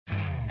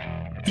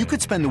You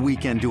could spend the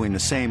weekend doing the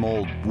same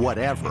old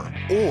whatever,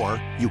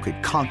 or you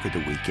could conquer the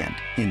weekend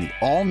in the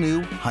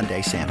all-new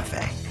Hyundai Santa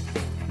Fe.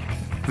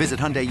 Visit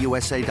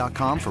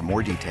HyundaiUSA.com for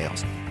more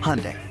details.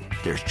 Hyundai,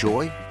 there's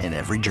joy in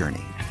every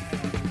journey.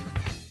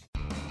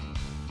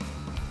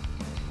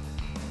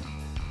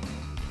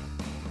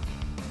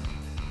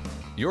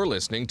 You're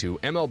listening to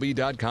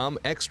MLB.com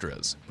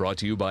Extras, brought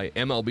to you by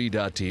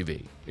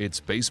MLB.tv.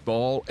 It's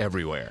baseball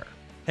everywhere.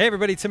 Hey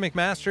everybody, Tim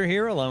McMaster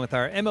here, along with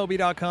our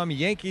MLB.com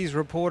Yankees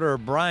reporter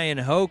Brian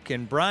Hoke.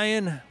 And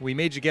Brian, we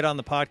made you get on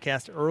the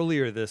podcast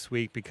earlier this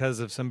week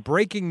because of some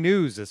breaking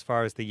news as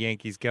far as the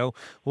Yankees go.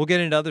 We'll get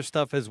into other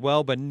stuff as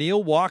well, but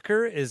Neil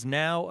Walker is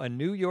now a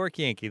New York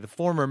Yankee. The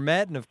former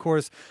Met and, of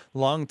course,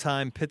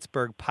 longtime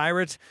Pittsburgh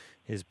Pirate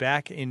is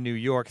back in New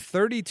York.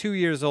 32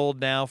 years old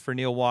now for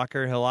Neil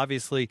Walker. He'll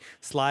obviously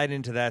slide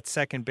into that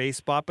second base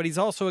spot, but he's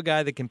also a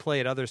guy that can play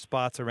at other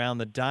spots around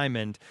the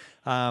diamond.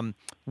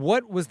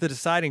 What was the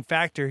deciding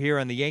factor here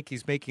on the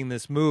Yankees making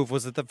this move?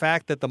 Was it the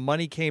fact that the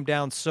money came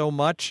down so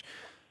much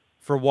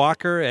for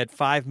Walker at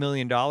 $5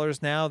 million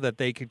now that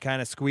they could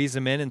kind of squeeze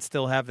him in and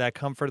still have that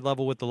comfort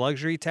level with the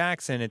luxury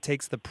tax, and it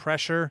takes the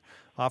pressure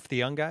off the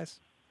young guys?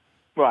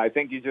 Well, I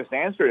think you just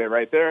answered it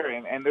right there,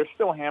 and they're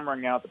still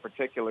hammering out the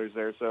particulars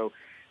there. So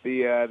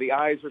the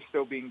I's are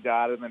still being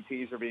dotted and the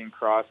T's are being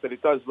crossed. But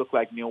it does look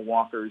like Neil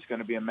Walker is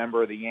going to be a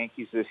member of the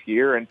Yankees this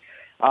year. And,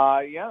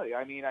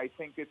 I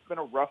think it's been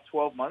a rough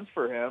 12 months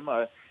for him.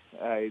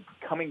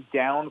 Coming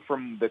down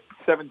from the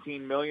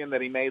 $17 million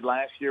that he made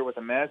last year with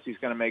the Mets, he's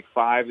going to make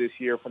 $5 this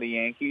year for the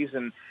Yankees.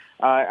 And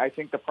I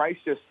think the price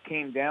just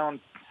came down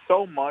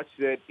so much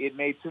that it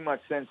made too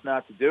much sense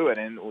not to do it.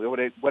 And what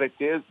it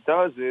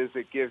does is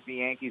it gives the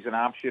Yankees an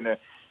option to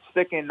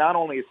stick in not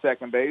only at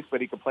second base, but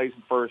he can play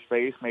some first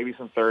base, maybe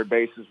some third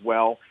base as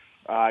well.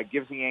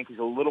 Gives the Yankees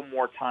a little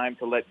more time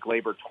to let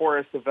Gleyber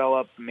Torres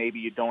develop. Maybe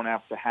you don't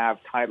have to have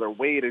Tyler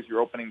Wade as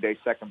your opening day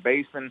second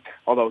baseman,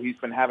 although he's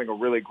been having a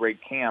really great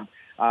camp.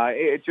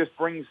 It just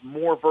brings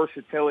more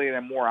versatility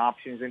and more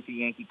options into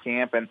Yankee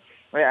camp. And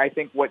I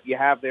think what you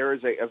have there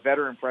is a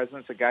veteran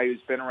presence, a guy who's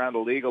been around the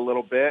league a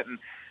little bit, and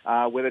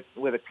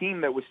with a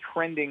team that was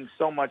trending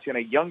so much in a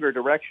younger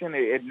direction,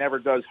 it never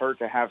does hurt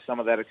to have some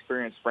of that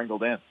experience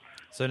sprinkled in.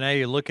 So now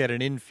you look at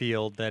an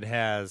infield that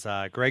has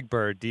Greg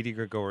Bird, Didi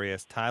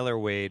Gregorius, Tyler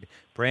Wade,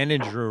 Brandon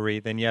Drury.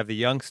 Then you have the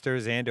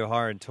youngsters,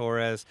 Andujar and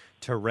Torres,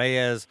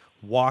 Torreyes,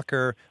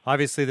 Walker.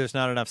 Obviously, there's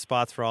not enough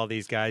spots for all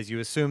these guys. You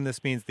assume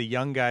this means the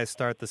young guys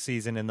start the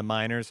season in the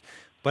minors.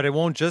 But it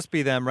won't just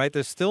be them, right?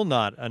 There's still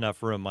not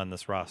enough room on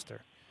this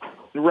roster.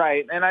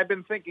 Right, and I've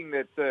been thinking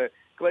that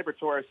Gleyber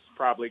Torres is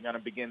probably going to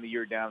begin the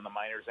year down in the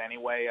minors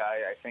anyway.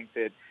 I think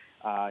that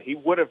he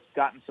would have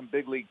gotten some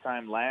big league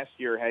time last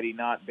year had he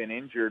not been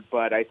injured,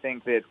 but I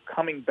think that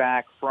coming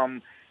back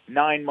from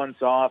 9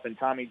 months off and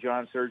Tommy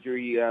John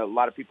surgery, a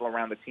lot of people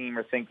around the team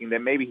are thinking that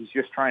maybe he's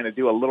just trying to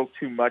do a little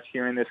too much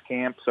here in this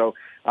camp. So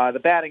the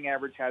batting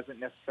average hasn't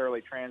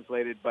necessarily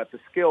translated, but the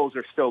skills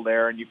are still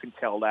there, and you can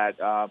tell that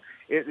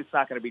it's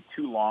not going to be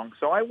too long.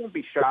 So I won't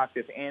be shocked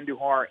if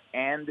Andujar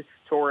and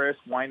Torres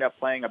wind up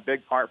playing a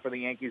big part for the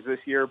Yankees this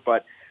year.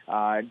 But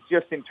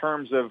just in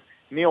terms of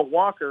Neil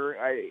Walker,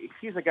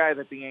 he's a guy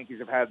that the Yankees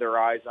have had their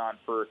eyes on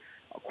for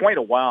quite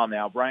a while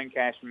now. Brian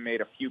Cashman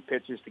made a few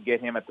pitches to get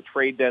him at the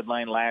trade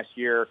deadline last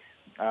year.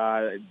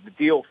 The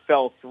deal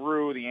fell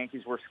through. The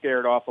Yankees were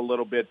scared off a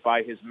little bit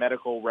by his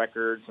medical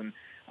records, and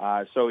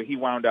so he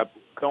wound up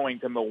going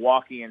to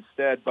Milwaukee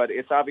instead. But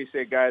it's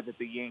obviously a guy that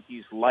the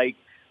Yankees like.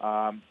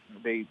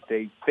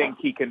 They think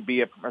he can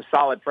be a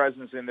solid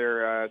presence in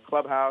their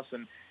clubhouse,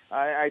 and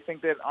I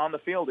think that on the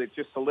field it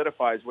just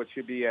solidifies what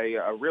should be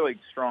a really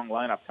strong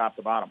lineup top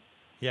to bottom.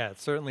 Yeah,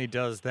 it certainly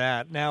does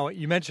that. Now,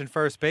 you mentioned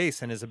first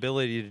base and his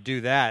ability to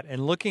do that.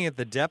 And looking at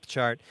the depth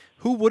chart,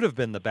 who would have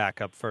been the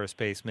backup first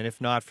baseman if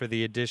not for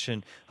the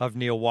addition of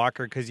Neil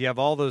Walker? Because you have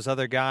all those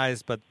other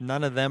guys, but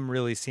none of them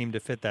really seem to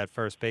fit that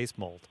first base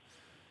mold.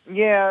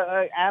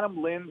 Yeah, Adam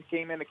Lind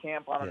came into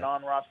camp on a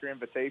non-roster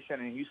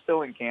invitation, and he's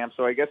still in camp.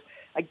 So I guess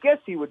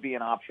he would be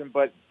an option.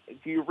 But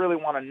do you really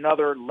want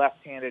another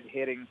left-handed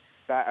hitting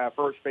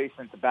first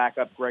baseman to back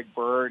up Greg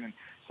Bird? And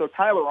so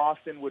Tyler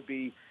Austin would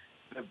be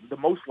the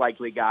most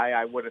likely guy.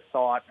 I would have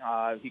thought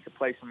he could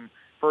play some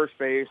first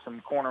base,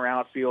 some corner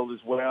outfield as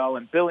well.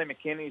 And Billy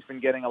McKinney's been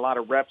getting a lot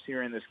of reps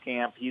here in this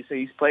camp. He's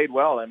played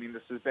well. I mean,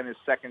 this has been his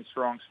second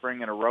strong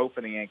spring in a row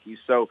for the Yankees.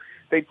 So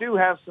they do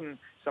have some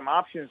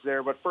options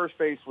there, but first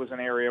base was an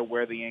area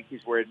where the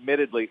Yankees were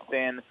admittedly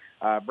thin.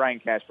 Brian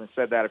Cashman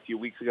said that a few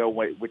weeks ago,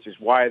 which is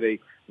why they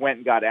went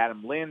and got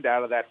Adam Lind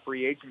out of that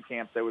free agent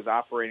camp that was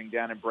operating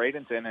down in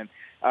Bradenton. And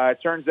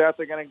it turns out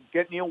they're going to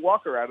get Neil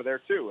Walker out of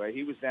there, too.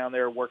 He was down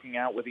there working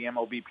out with the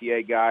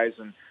MLBPA guys.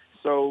 And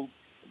so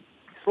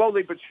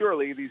slowly but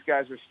surely, these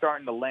guys are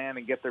starting to land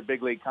and get their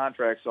big league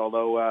contracts,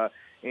 although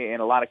in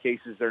a lot of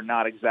cases they're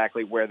not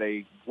exactly where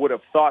they would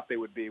have thought they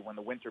would be when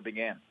the winter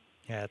began.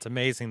 Yeah, it's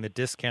amazing the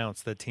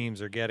discounts that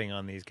teams are getting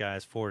on these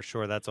guys for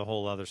sure. That's a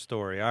whole other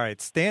story. All right,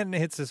 Stanton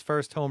hits his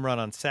first home run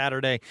on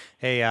Saturday,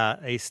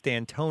 a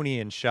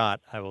Stantonian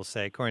shot, I will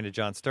say, according to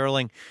John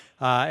Sterling.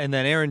 And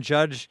then Aaron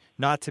Judge,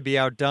 not to be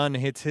outdone,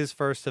 hits his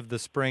first of the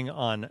spring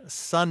on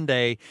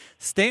Sunday.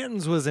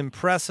 Stanton's was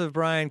impressive,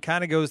 Brian,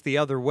 kind of goes the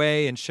other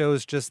way and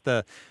shows just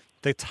the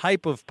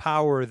type of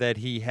power that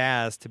he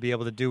has to be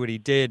able to do what he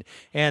did.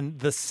 And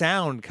the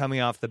sound coming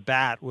off the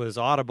bat was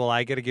audible.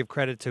 I got to give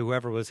credit to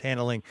whoever was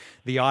handling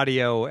the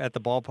audio at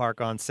the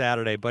ballpark on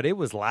Saturday, but it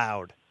was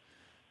loud.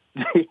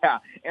 Yeah,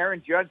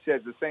 Aaron Judge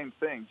said the same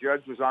thing.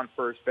 Judge was on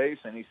first base,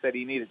 and he said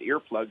he needed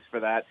earplugs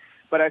for that.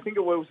 But I think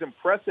what was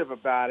impressive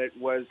about it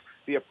was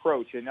the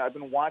approach. And I've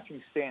been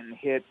watching Stanton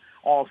hit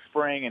all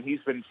spring, and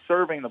he's been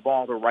serving the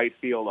ball to right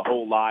field a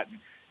whole lot. And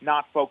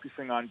not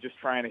focusing on just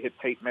trying to hit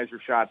tape measure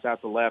shots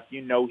out the left.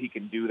 You know he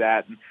can do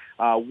that.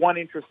 And one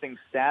interesting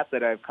stat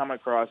that I've come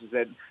across is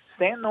that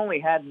Stanton only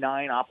had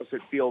 9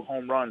 opposite field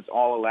home runs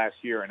all of last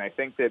year, and I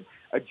think that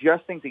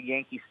adjusting to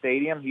Yankee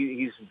Stadium,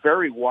 he's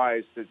very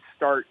wise to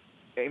start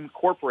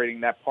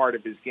incorporating that part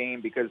of his game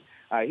because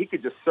he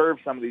could just serve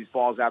some of these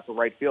balls out to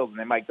right field, and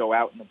they might go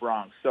out in the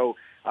Bronx. So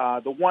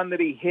the one that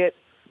he hit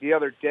the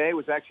other day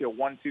was actually a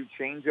 1-2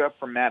 changeup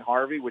from Matt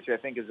Harvey, which I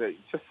think is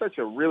just such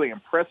a really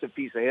impressive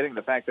piece of hitting.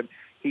 The fact that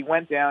he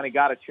went down, he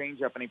got a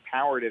changeup, and he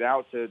powered it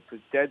out to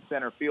dead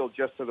center field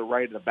just to the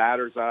right of the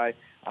batter's eye.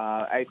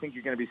 I think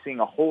you're going to be seeing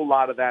a whole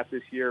lot of that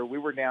this year. We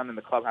were down in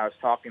the clubhouse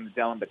talking to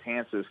Dellin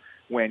Betances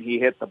when he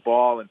hit the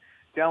ball, and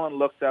Dellin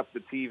looked up the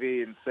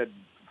TV and said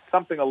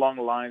something along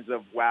the lines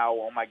of, wow,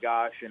 oh my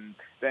gosh, and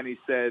then he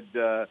said,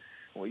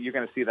 well, you're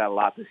going to see that a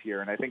lot this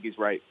year, and I think he's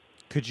right.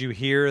 Could you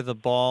hear the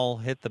ball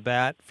hit the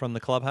bat from the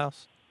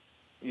clubhouse?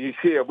 You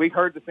see, we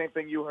heard the same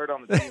thing you heard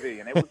on the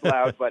TV, and it was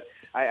loud. But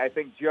I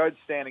think Judge,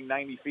 standing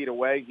 90 feet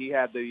away, he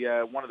had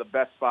the one of the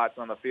best spots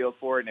on the field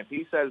for it. And if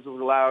he says it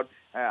was loud,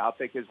 I'll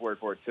take his word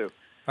for it too.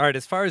 All right,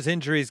 as far as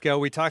injuries go,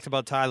 we talked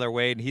about Tyler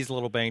Wade. He's a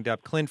little banged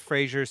up. Clint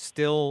Frazier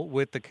still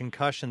with the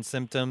concussion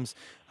symptoms.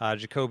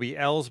 Jacoby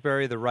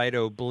Ellsbury, the right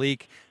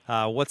oblique.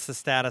 What's the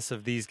status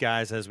of these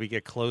guys as we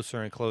get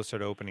closer and closer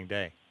to opening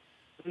day?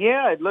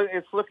 Yeah,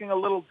 it's looking a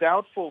little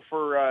doubtful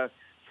for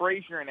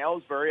Frazier and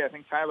Ellsbury. I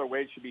think Tyler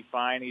Wade should be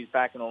fine. He's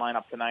back in the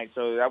lineup tonight,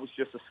 so that was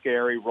just a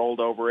scare. He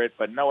rolled over it,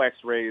 but no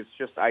X-rays,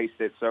 just iced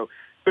it. So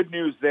good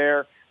news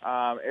there.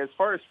 As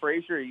far as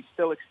Frazier, he's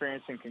still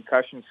experiencing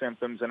concussion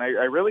symptoms, and I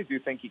really do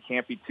think he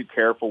can't be too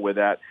careful with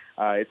that.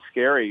 It's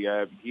scary.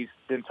 He's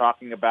been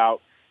talking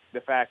about the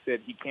fact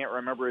that he can't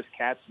remember his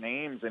cats'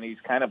 names, and he's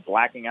kind of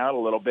blacking out a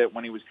little bit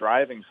when he was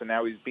driving, so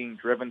now he's being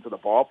driven to the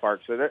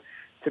ballpark. So that,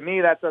 to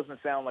me, that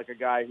doesn't sound like a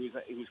guy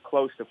who's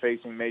close to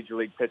facing Major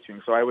League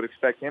pitching. So I would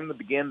expect him to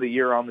begin the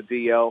year on the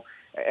DL.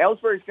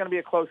 Ellsbury's going to be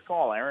a close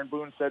call. Aaron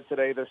Boone said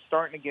today they're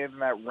starting to give him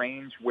that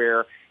range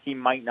where he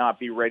might not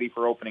be ready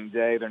for opening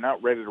day. They're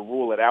not ready to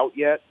rule it out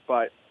yet,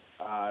 but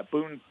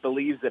Boone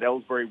believes that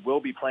Ellsbury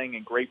will be playing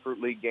in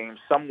Grapefruit League games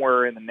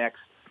somewhere in the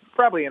next,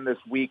 probably in this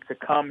week to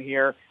come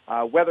here.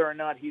 Whether or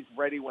not he's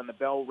ready when the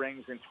bell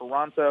rings in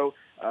Toronto,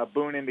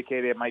 Boone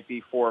indicated it might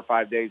be 4 or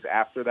 5 days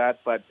after that,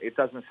 but it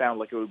doesn't sound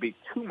like it would be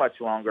too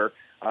much longer.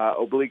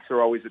 Obliques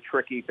are always a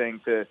tricky thing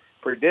to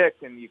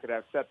predict, and you could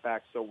have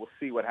setbacks, so we'll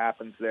see what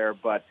happens there.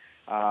 But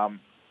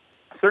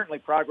certainly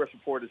progress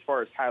report as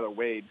far as Tyler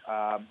Wade.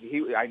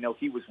 I know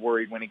he was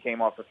worried when he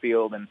came off the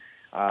field, and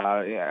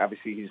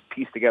obviously he's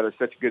pieced together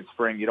such a good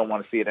spring. You don't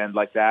want to see it end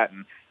like that,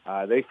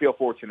 and they feel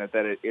fortunate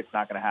that it's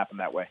not going to happen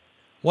that way.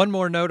 One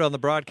more note on the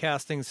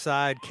broadcasting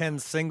side. Ken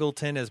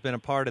Singleton has been a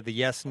part of the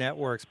Yes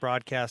Network's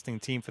broadcasting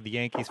team for the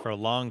Yankees for a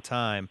long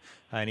time,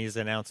 and he's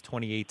announced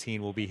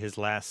 2018 will be his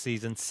last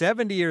season.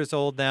 70 years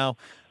old now.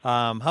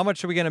 How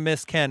much are we going to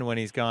miss Ken when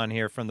he's gone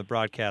here from the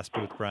broadcast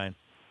booth, Brian?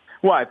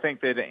 Well, I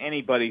think that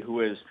anybody who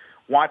has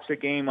watched a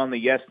game on the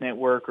Yes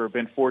Network or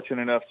been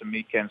fortunate enough to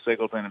meet Ken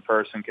Singleton in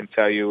person can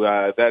tell you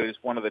that is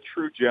one of the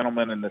true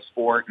gentlemen in the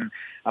sport. And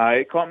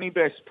it caught me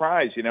by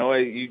surprise. You know,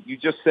 you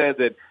just said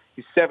that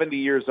he's 70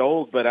 years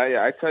old, but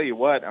I tell you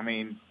what, I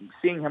mean,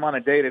 seeing him on a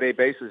day-to-day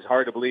basis is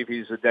hard to believe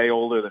he's a day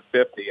older than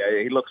 50.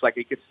 He looks like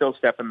he could still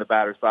step in the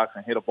batter's box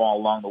and hit a ball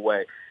along the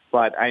way.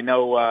 But I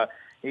know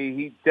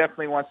he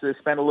definitely wants to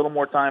spend a little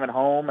more time at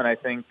home, and I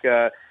think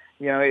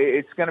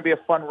it's going to be a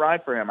fun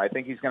ride for him. I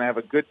think he's going to have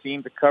a good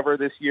team to cover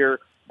this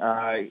year.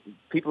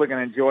 People are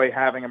going to enjoy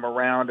having him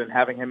around and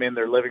having him in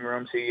their living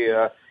rooms.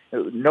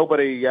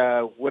 Nobody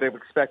would have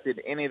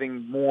expected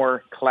anything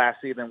more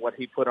classy than what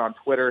he put on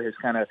Twitter, his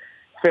kind of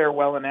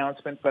farewell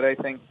announcement, but I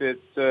think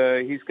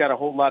that he's got a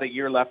whole lot of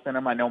year left in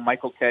him. I know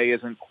Michael Kay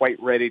isn't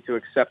quite ready to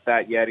accept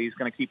that yet. He's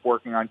going to keep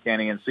working on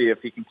Kenny and see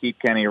if he can keep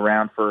Kenny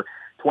around for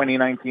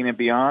 2019 and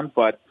beyond,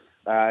 but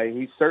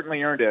he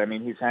certainly earned it. I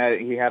mean,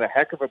 he had a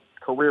heck of a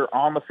career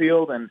on the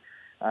field and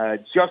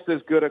just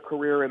as good a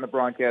career in the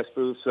broadcast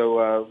booth,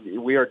 so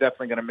we are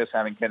definitely going to miss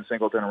having Ken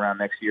Singleton around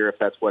next year if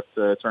that's what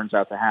turns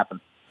out to happen.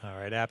 All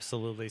right,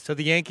 absolutely. So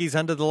the Yankees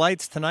under the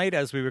lights tonight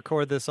as we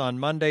record this on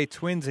Monday.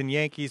 Twins and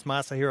Yankees,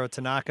 Masahiro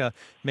Tanaka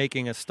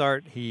making a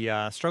start. He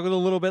struggled a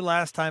little bit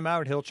last time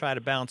out. He'll try to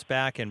bounce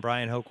back, and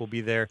Brian Hoke will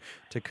be there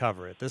to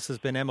cover it. This has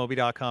been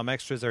MLB.com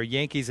Extras, our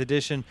Yankees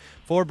edition.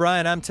 For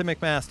Brian, I'm Tim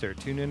McMaster.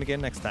 Tune in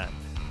again next time.